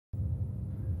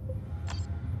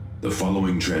The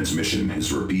following transmission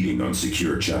is repeating on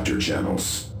secure chapter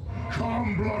channels.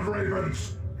 Come, Blood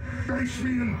Ravens! Face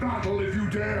me in battle if you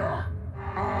dare!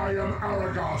 I am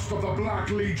Aragast of the Black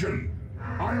Legion.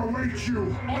 I await you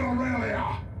on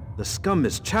Aurelia! The scum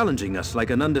is challenging us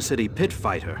like an Undercity pit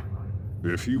fighter.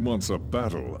 If he wants a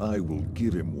battle, I will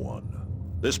give him one.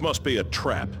 This must be a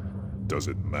trap. Does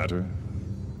it matter?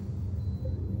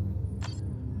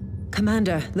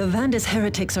 Commander, the Vandus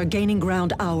heretics are gaining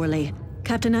ground hourly.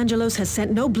 Captain Angelos has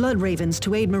sent no Blood Ravens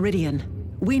to aid Meridian.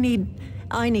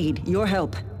 I need your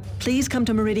help. Please come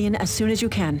to Meridian as soon as you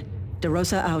can.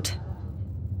 DeRosa out.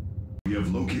 We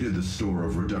have located the store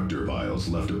of reductor vials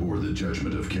left aboard the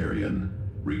Judgement of Carrion.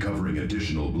 Recovering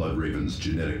additional Blood Raven's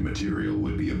genetic material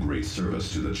would be a great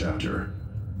service to the chapter.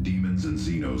 Demons and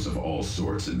Xenos of all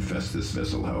sorts infest this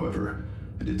vessel, however,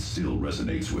 and it still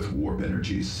resonates with warp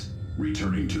energies.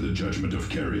 Returning to the Judgement of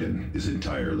Carrion is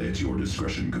entirely at your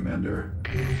discretion, Commander.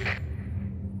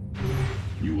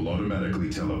 You will automatically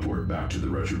teleport back to the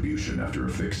Retribution after a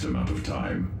fixed amount of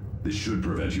time. This should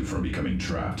prevent you from becoming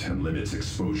trapped and limits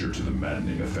exposure to the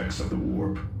maddening effects of the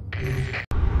warp.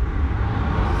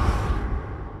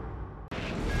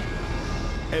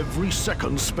 Every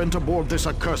second spent aboard this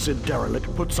accursed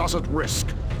derelict puts us at risk.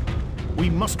 We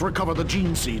must recover the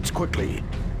gene seeds quickly.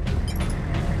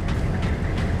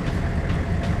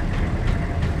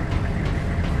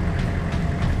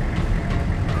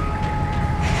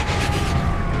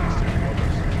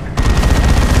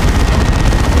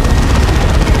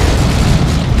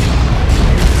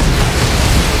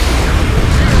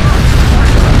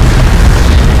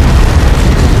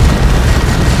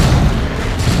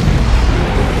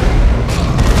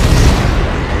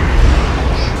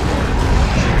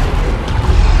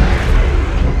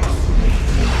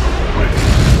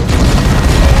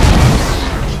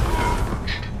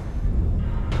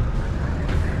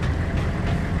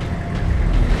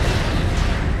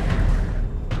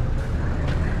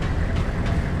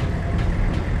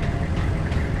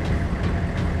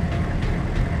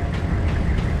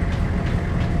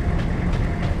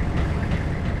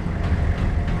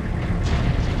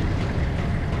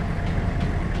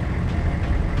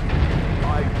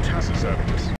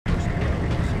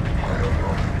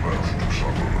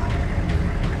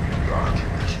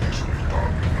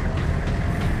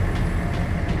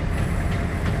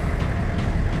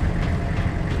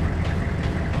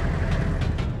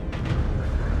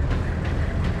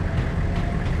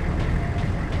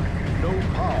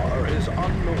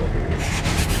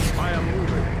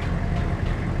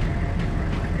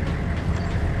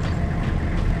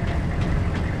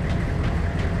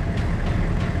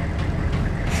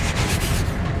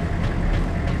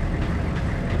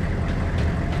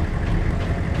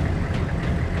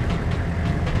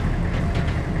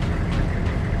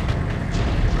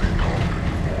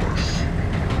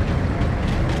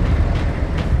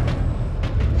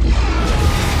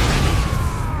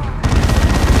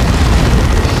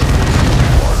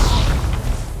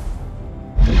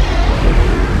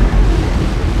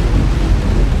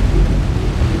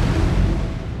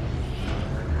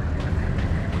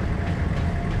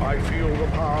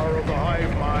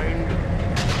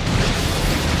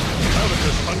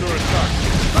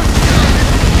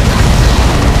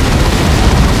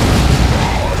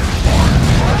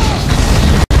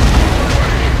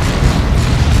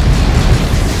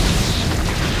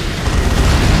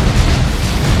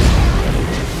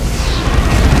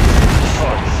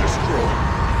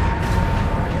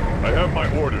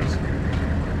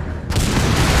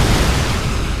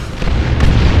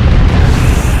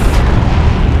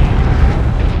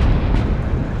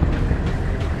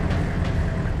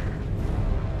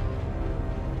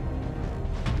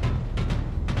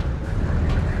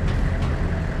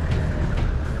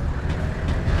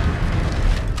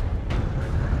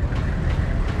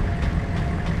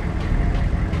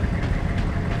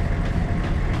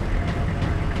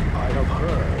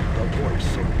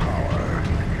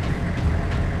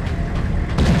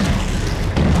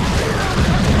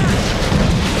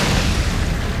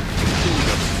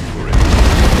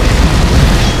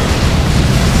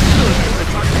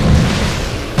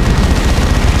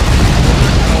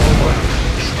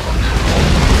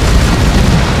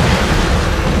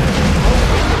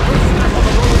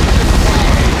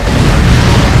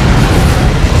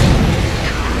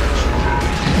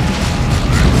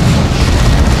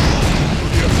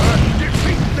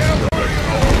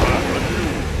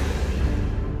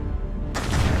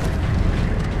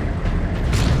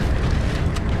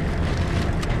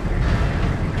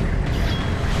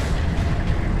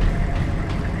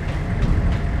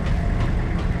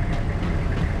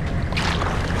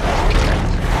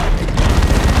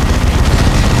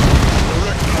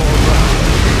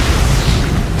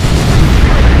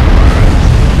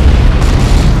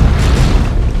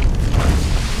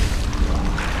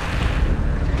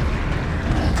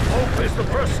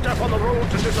 on the road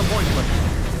to disappointment.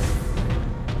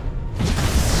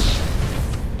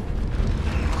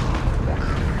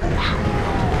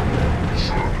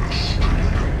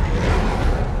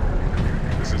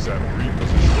 This is that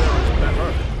reposition. There is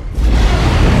better.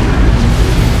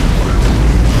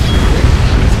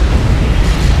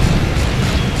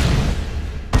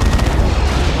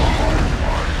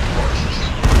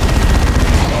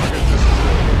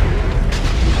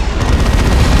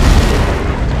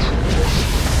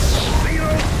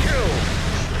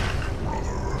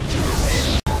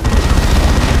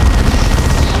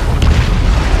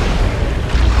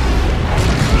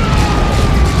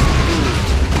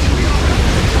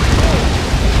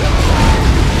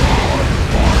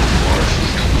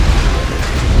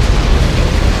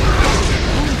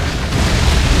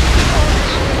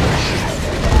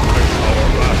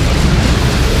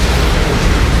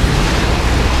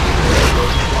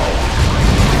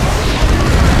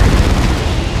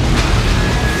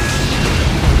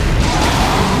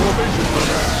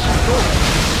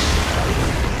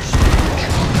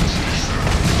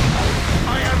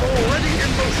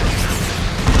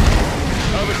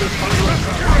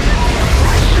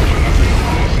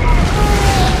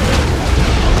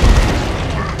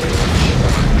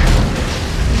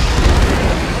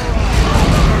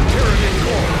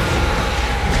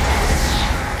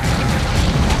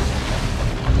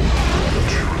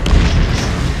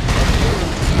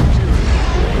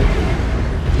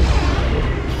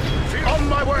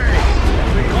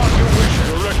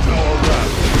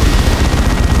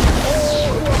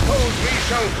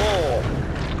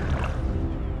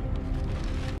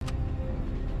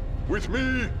 With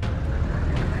me!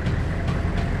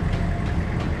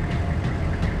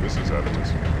 This is evidence.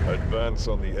 Advance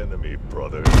on the enemy,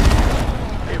 brothers.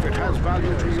 If it has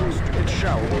value to you, it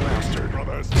shall be mastered.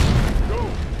 Brothers, go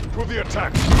to the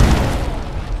attack!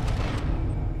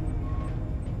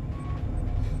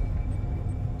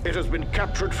 It has been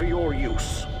captured for your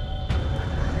use.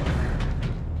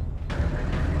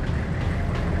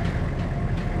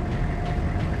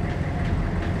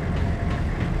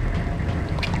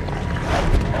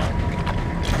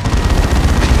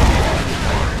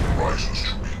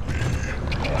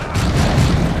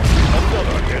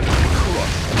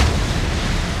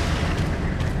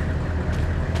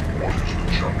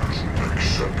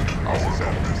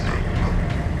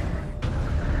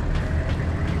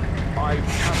 I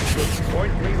captured.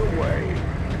 Point me the way.